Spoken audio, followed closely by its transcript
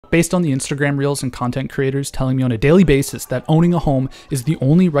Based on the Instagram reels and content creators telling me on a daily basis that owning a home is the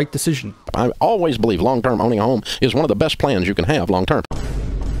only right decision. I always believe long-term owning a home is one of the best plans you can have long-term. The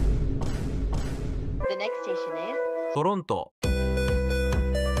next station is Toronto.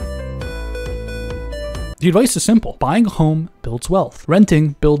 The advice is simple. Buying a home builds wealth.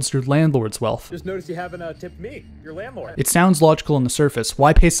 Renting builds your landlord's wealth. Just noticed you haven't tipped me, your landlord. It sounds logical on the surface.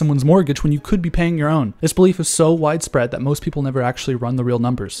 Why pay someone's mortgage when you could be paying your own? This belief is so widespread that most people never actually run the real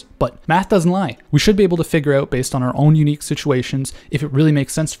numbers. But math doesn't lie. We should be able to figure out based on our own unique situations if it really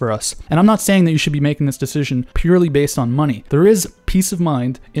makes sense for us. And I'm not saying that you should be making this decision purely based on money. There is peace of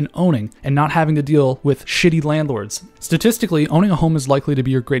mind in owning and not having to deal with shitty landlords. Statistically, owning a home is likely to be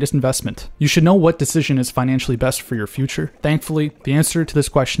your greatest investment. You should know what decision is financially best for your future. Thankfully, the answer to this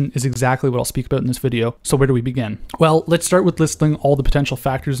question is exactly what I'll speak about in this video. So where do we begin? Well, let's start with listing all the potential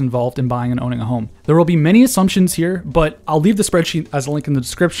factors involved in buying and owning a home. There will be many assumptions here, but I'll leave the spreadsheet as a link in the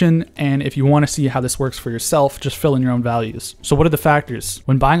description, and if you want to see how this works for yourself, just fill in your own values. So what are the factors?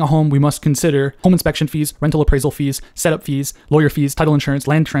 When buying a home, we must consider home inspection fees, rental appraisal fees, setup fees, lawyer fees, title insurance,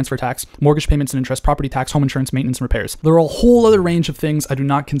 land transfer tax, mortgage payments and interest, property tax, home insurance, maintenance and repairs. There are a whole other range of things I do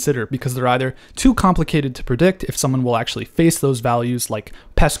not consider because they're either too complicated to predict if someone will actually face those values, like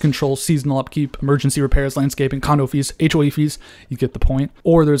pest control, seasonal upkeep, emergency repairs, landscaping, condo fees, HOA fees, you get the point,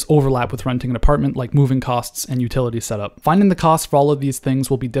 or there's overlap with renting an apartment like moving costs and utility setup. Finding the cost for all of these things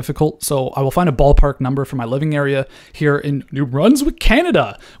will be difficult, so I will find a ballpark number for my living area here in New Brunswick,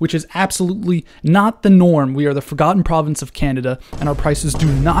 Canada, which is absolutely not the norm. We are the forgotten province of Canada, and our prices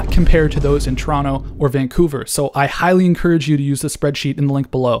do not compare to those in Toronto or Vancouver, so I highly encourage you to use the spreadsheet in the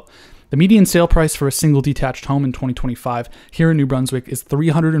link below. The median sale price for a single detached home in 2025 here in New Brunswick is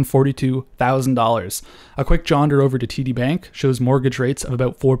 $342,000. A quick jaunder over to TD Bank shows mortgage rates of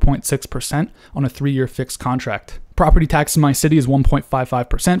about 4.6% on a 3-year fixed contract. Property tax in my city is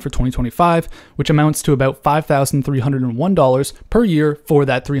 1.55% for 2025, which amounts to about $5,301 per year for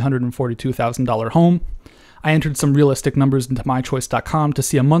that $342,000 home. I entered some realistic numbers into mychoice.com to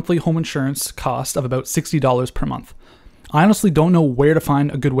see a monthly home insurance cost of about $60 per month. I honestly don't know where to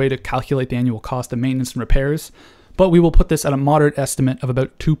find a good way to calculate the annual cost of maintenance and repairs, but we will put this at a moderate estimate of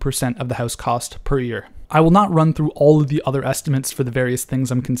about 2% of the house cost per year. I will not run through all of the other estimates for the various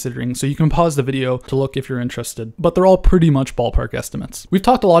things I'm considering, so you can pause the video to look if you're interested, but they're all pretty much ballpark estimates. We've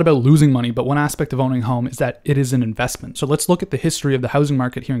talked a lot about losing money, but one aspect of owning a home is that it is an investment. So let's look at the history of the housing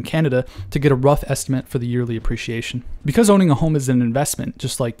market here in Canada to get a rough estimate for the yearly appreciation. Because owning a home is an investment,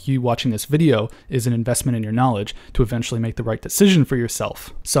 just like you watching this video is an investment in your knowledge to eventually make the right decision for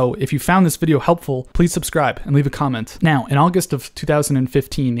yourself. So if you found this video helpful, please subscribe and leave a comment. Now, in August of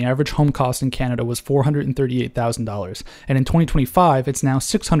 2015, the average home cost in Canada was $438,000, and in 2025 it's now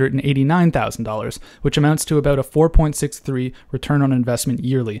 $689,000, which amounts to about a 4.63 return on investment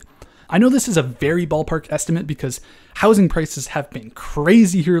yearly. I know this is a very ballpark estimate because housing prices have been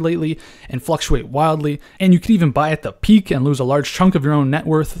crazy here lately and fluctuate wildly, and you could even buy at the peak and lose a large chunk of your own net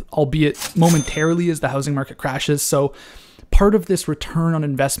worth, albeit momentarily as the housing market crashes. So part of this return on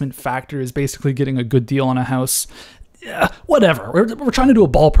investment factor is basically getting a good deal on a house. Yeah, whatever, we're trying to do a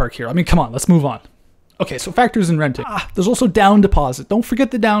ballpark here. I mean, come on, let's move on. Okay, so factors in renting. There's also down deposit. Don't forget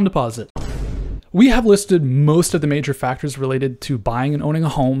the down deposit. We have listed most of the major factors related to buying and owning a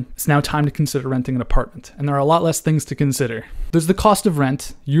home. It's now time to consider renting an apartment, and there are a lot less things to consider. There's the cost of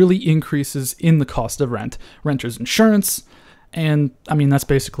rent, yearly increases in the cost of rent, renter's insurance, and I mean, that's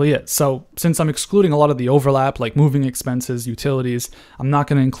basically it. So since I'm excluding a lot of the overlap, like moving expenses, utilities, I'm not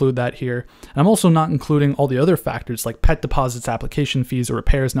going to include that here. And I'm also not including all the other factors like pet deposits, application fees, or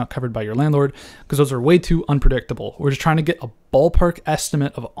repairs not covered by your landlord, because those are way too unpredictable. We're just trying to get a ballpark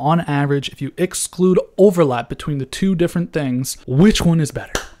estimate of, on average, if you exclude overlap between the two different things, which one is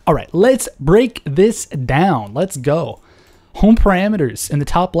better? All right, let's break this down. Let's go. Home parameters in the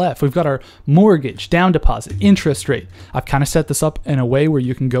top left, we've got our mortgage, down deposit, interest rate. I've kind of set this up in a way where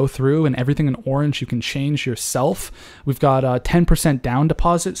you can go through and everything in orange you can change yourself. We've got a 10% down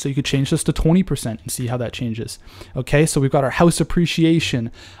deposit, so you could change this to 20% and see how that changes. Okay, so we've got our house appreciation,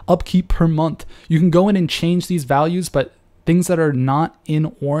 upkeep per month. You can go in and change these values, but things that are not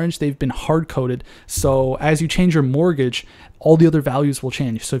in orange, they've been hard coded. So as you change your mortgage, all the other values will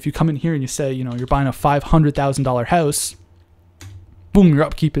change. So if you come in here and you say, you know, you're buying a $500,000 house, boom, your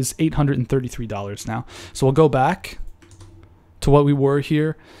upkeep is $833 now. So we'll go back to what we were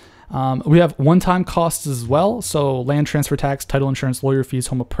here. We have one-time costs as well. So land transfer tax, title insurance, lawyer fees,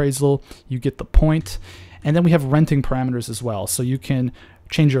 home appraisal, you get the point. And then we have renting parameters as well. So you can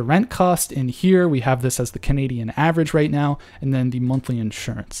change your rent cost in here. We have this as the Canadian average right now, and then the monthly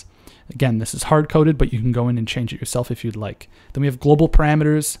insurance. Again, this is hard-coded, but you can go in and change it yourself if you'd like. Then we have global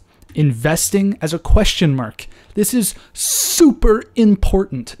parameters, investing as a question mark. This is super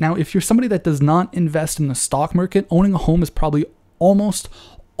important. Now, if you're somebody that does not invest in the stock market, owning a home is probably almost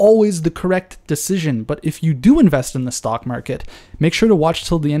always the correct decision. But if you do invest in the stock market, make sure to watch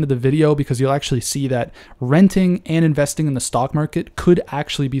till the end of the video, because you'll actually see that renting and investing in the stock market could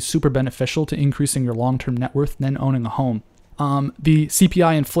actually be super beneficial to increasing your long-term net worth than owning a home. The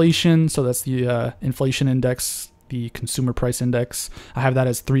CPI inflation, so that's the inflation index, the consumer price index, I have that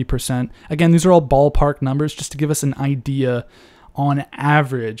as 3%. Again, these are all ballpark numbers just to give us an idea on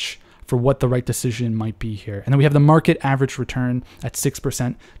average for what the right decision might be here. And then we have the market average return at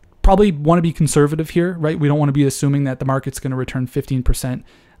 6%. Probably want to be conservative here, right? We don't want to be assuming that the market's going to return 15%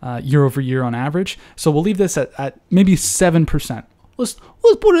 year over year on average. So we'll leave this at maybe 7%. Let's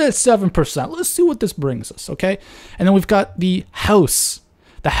put it at 7%. Let's see what this brings us, okay? And then we've got the house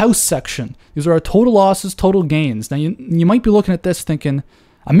section. These are our total losses, total gains. Now, you might be looking at this thinking,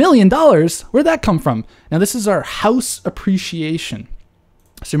 $1 million? Where'd that come from? Now, this is our house appreciation.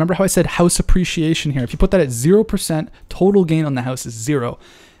 So remember how I said house appreciation here? If you put that at 0%, total gain on the house is 0.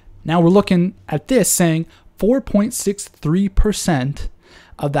 Now we're looking at this saying 4.63%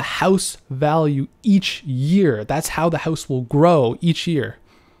 of the house value each year. That's how the house will grow each year.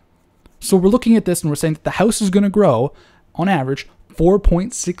 So we're looking at this and we're saying that the house is going to grow on average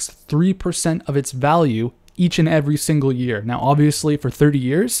 4.63% of its value each and every single year. Now, obviously for 30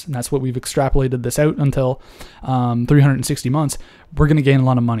 years, and that's what we've extrapolated this out until 360 months, we're going to gain a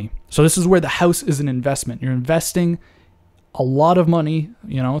lot of money. So this is where the house is an investment. You're investing a lot of money,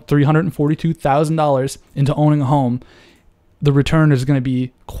 $342,000 into owning a home. The return is going to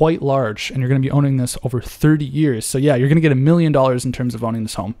be quite large, and you're going to be owning this over 30 years. So yeah, you're going to get $1 million in terms of owning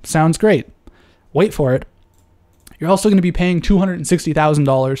this home. Sounds great. Wait for it. You're also going to be paying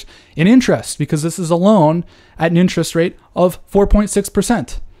 $260,000 in interest, because this is a loan at an interest rate of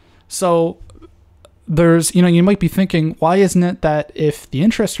 4.6%. So there's, you might be thinking, why isn't it that if the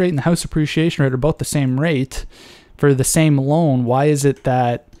interest rate and the house appreciation rate are both the same rate for the same loan, why is it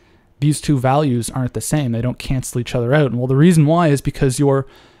that these two values aren't the same? They don't cancel each other out. And well, the reason why is because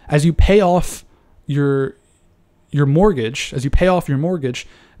as you pay off your mortgage,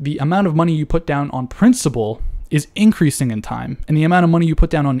 the amount of money you put down on principal is increasing in time, and the amount of money you put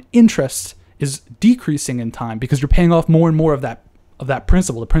down on interest is decreasing in time, because you're paying off more and more of that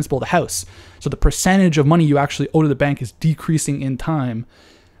principal, the principal of the house. So the percentage of money you actually owe to the bank is decreasing in time.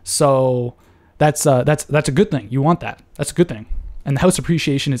 So that's a good thing. You want that. That's a good thing. And the house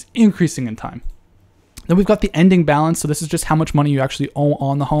appreciation is increasing in time. Then we've got the ending balance. So this is just how much money you actually owe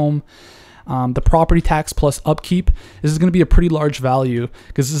on the home. The property tax plus upkeep, this is going to be a pretty large value,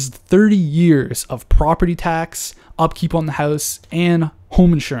 because this is 30 years of property tax, upkeep on the house, and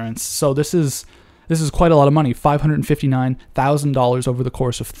home insurance. So this is quite a lot of money, $559,000 over the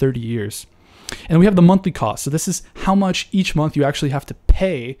course of 30 years. And we have the monthly cost. So this is how much each month you actually have to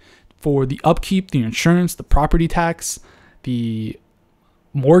pay for the upkeep, the insurance, the property tax, the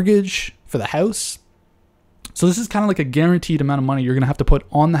mortgage for the house. So this is kind of like a guaranteed amount of money you're going to have to put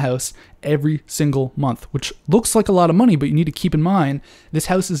on the house every single month, which looks like a lot of money, but you need to keep in mind this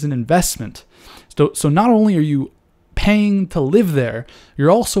house is an investment. So not only are you paying to live there,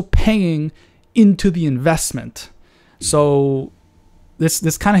 you're also paying into the investment. So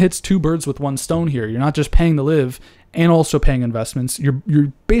this kind of hits two birds with one stone here. You're not just paying to live and also paying investments.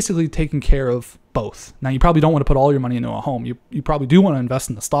 You're basically taking care of both. Now, you probably don't want to put all your money into a home. You probably do want to invest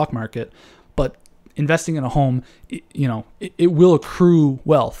in the stock market, but investing in a home, it will accrue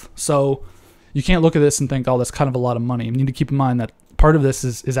wealth. So you can't look at this and think, oh, that's kind of a lot of money. You need to keep in mind that part of this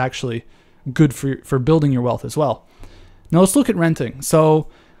is actually good for building your wealth as well. Now let's look at renting. So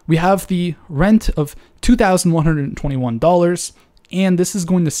we have the rent of $2,121, and this is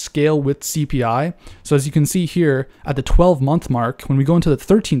going to scale with CPI. So as you can see here at the 12-month mark, when we go into the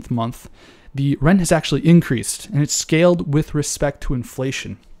 13th month, the rent has actually increased, and it's scaled with respect to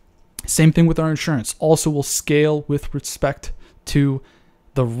inflation. Same thing with our insurance. Also will scale with respect to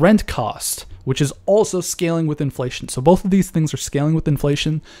the rent cost, which is also scaling with inflation. So both of these things are scaling with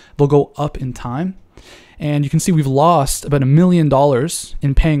inflation. They'll go up in time. And you can see we've lost about $1 million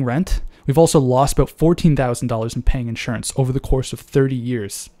in paying rent. We've also lost about $14,000 in paying insurance over the course of 30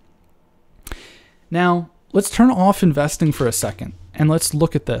 years. Now, let's turn off investing for a second and let's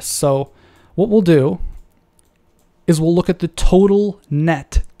look at this. So what we'll do is we'll look at the total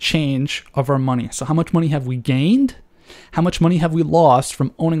net change of our money. So how much money have we gained? How much money have we lost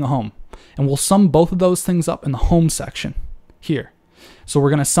from owning a home? And we'll sum both of those things up in the home section here. So we're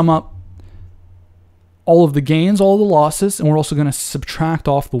going to sum up all of the gains, all of the losses, and we're also going to subtract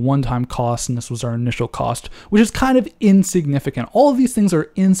off the one-time cost, and this was our initial cost, which is kind of insignificant. All of these things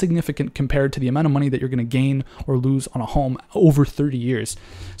are insignificant compared to the amount of money that you're going to gain or lose on a home over 30 years.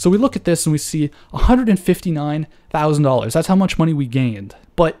 So we look at this and we see $159,000. That's how much money we gained.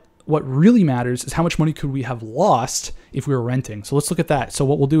 But what really matters is how much money could we have lost if we were renting. So let's look at that. So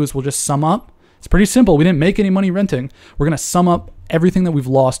what we'll do is we'll just sum up. It's pretty simple. We didn't make any money renting. We're going to sum up everything that we've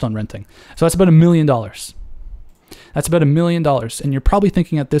lost on renting. So that's about $1 million. That's about $1 million. And you're probably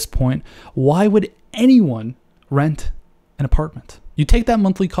thinking at this point, why would anyone rent an apartment? You take that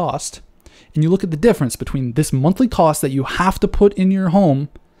monthly cost and you look at the difference between this monthly cost that you have to put in your home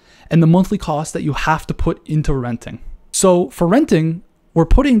and the monthly cost that you have to put into renting. So for renting, we're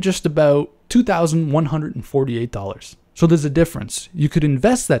putting just about $2,148. So there's a difference. You could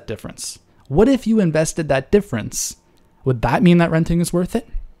invest that difference. What if you invested that difference? Would that mean that renting is worth it?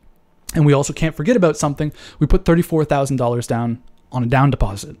 And we also can't forget about something. We put $34,000 down on a down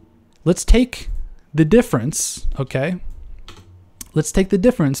deposit. Let's take the difference, okay? Let's take the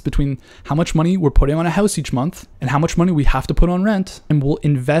difference between how much money we're putting on a house each month and how much money we have to put on rent, and we'll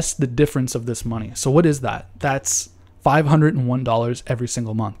invest the difference of this money. So what is that? That's $501 every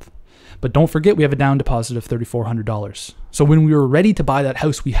single month. But don't forget, we have a down deposit of $3,400. So when we were ready to buy that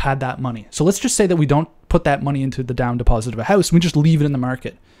house, we had that money. So let's just say that we don't put that money into the down deposit of a house. We just leave it in the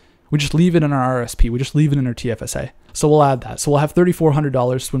market. We just leave it in our RSP. We just leave it in our TFSA. So we'll add that. So we'll have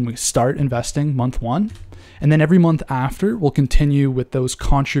 $3,400 when we start investing month one. And then every month after, we'll continue with those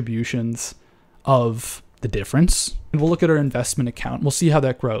contributions of the difference. And we'll look at our investment account. We'll see how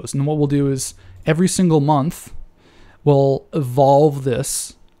that grows. And what we'll do is every single month, we'll evolve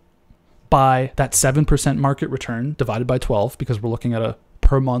this by that 7% market return divided by 12, because we're looking at a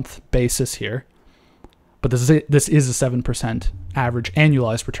per month basis here. But this is a 7% average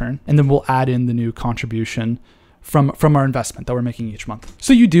annualized return. And then we'll add in the new contribution from our investment that we're making each month.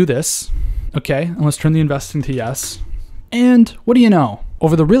 So you do this, okay? And let's turn the investing to yes. And what do you know?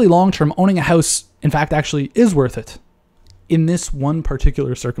 Over the really long term, owning a house, in fact, actually is worth it in this one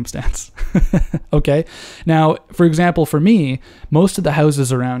particular circumstance. Okay. Now, for example, for me, most of the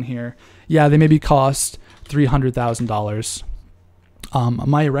houses around here, yeah, they maybe cost $300,000.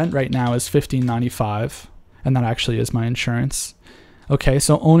 My rent right now is $1,595, and that actually is my insurance. Okay,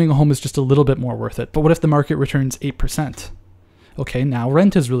 so owning a home is just a little bit more worth it. But what if the market returns 8%? Okay, now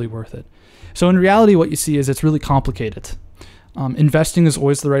rent is really worth it. So in reality, what you see is it's really complicated. Investing is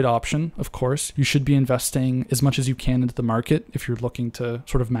always the right option, of course. You should be investing as much as you can into the market if you're looking to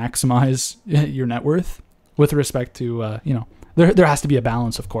sort of maximize your net worth with respect to, there has to be a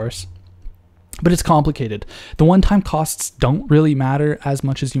balance, of course. But it's complicated. The one-time costs don't really matter as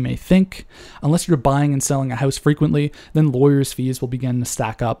much as you may think. Unless you're buying and selling a house frequently, then lawyers' fees will begin to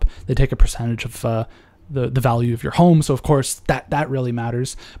stack up. They take a percentage of the value of your home. So of course that really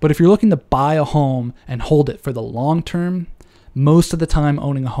matters. But if you're looking to buy a home and hold it for the long term, most of the time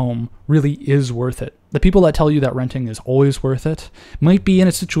owning a home really is worth it. The people that tell you that renting is always worth it might be in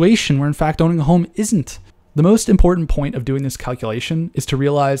a situation where in fact owning a home isn't. The most important point of doing this calculation is to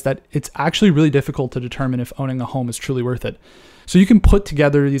realize that it's actually really difficult to determine if owning a home is truly worth it. So you can put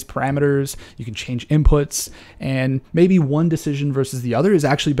together these parameters, you can change inputs, and maybe one decision versus the other is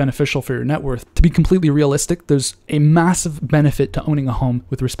actually beneficial for your net worth. To be completely realistic, there's a massive benefit to owning a home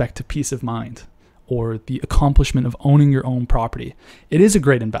with respect to peace of mind or the accomplishment of owning your own property. It is a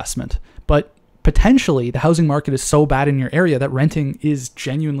great investment, but potentially the housing market is so bad in your area that renting is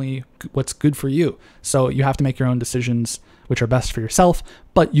genuinely what's good for you. So you have to make your own decisions which are best for yourself,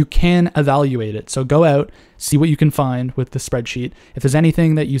 but you can evaluate it. So go out, see what you can find with the spreadsheet. If there's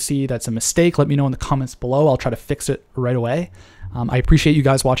anything that you see that's a mistake, let me know in the comments below. I'll try to fix it right away. I appreciate you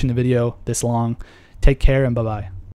guys watching the video this long. Take care and bye-bye.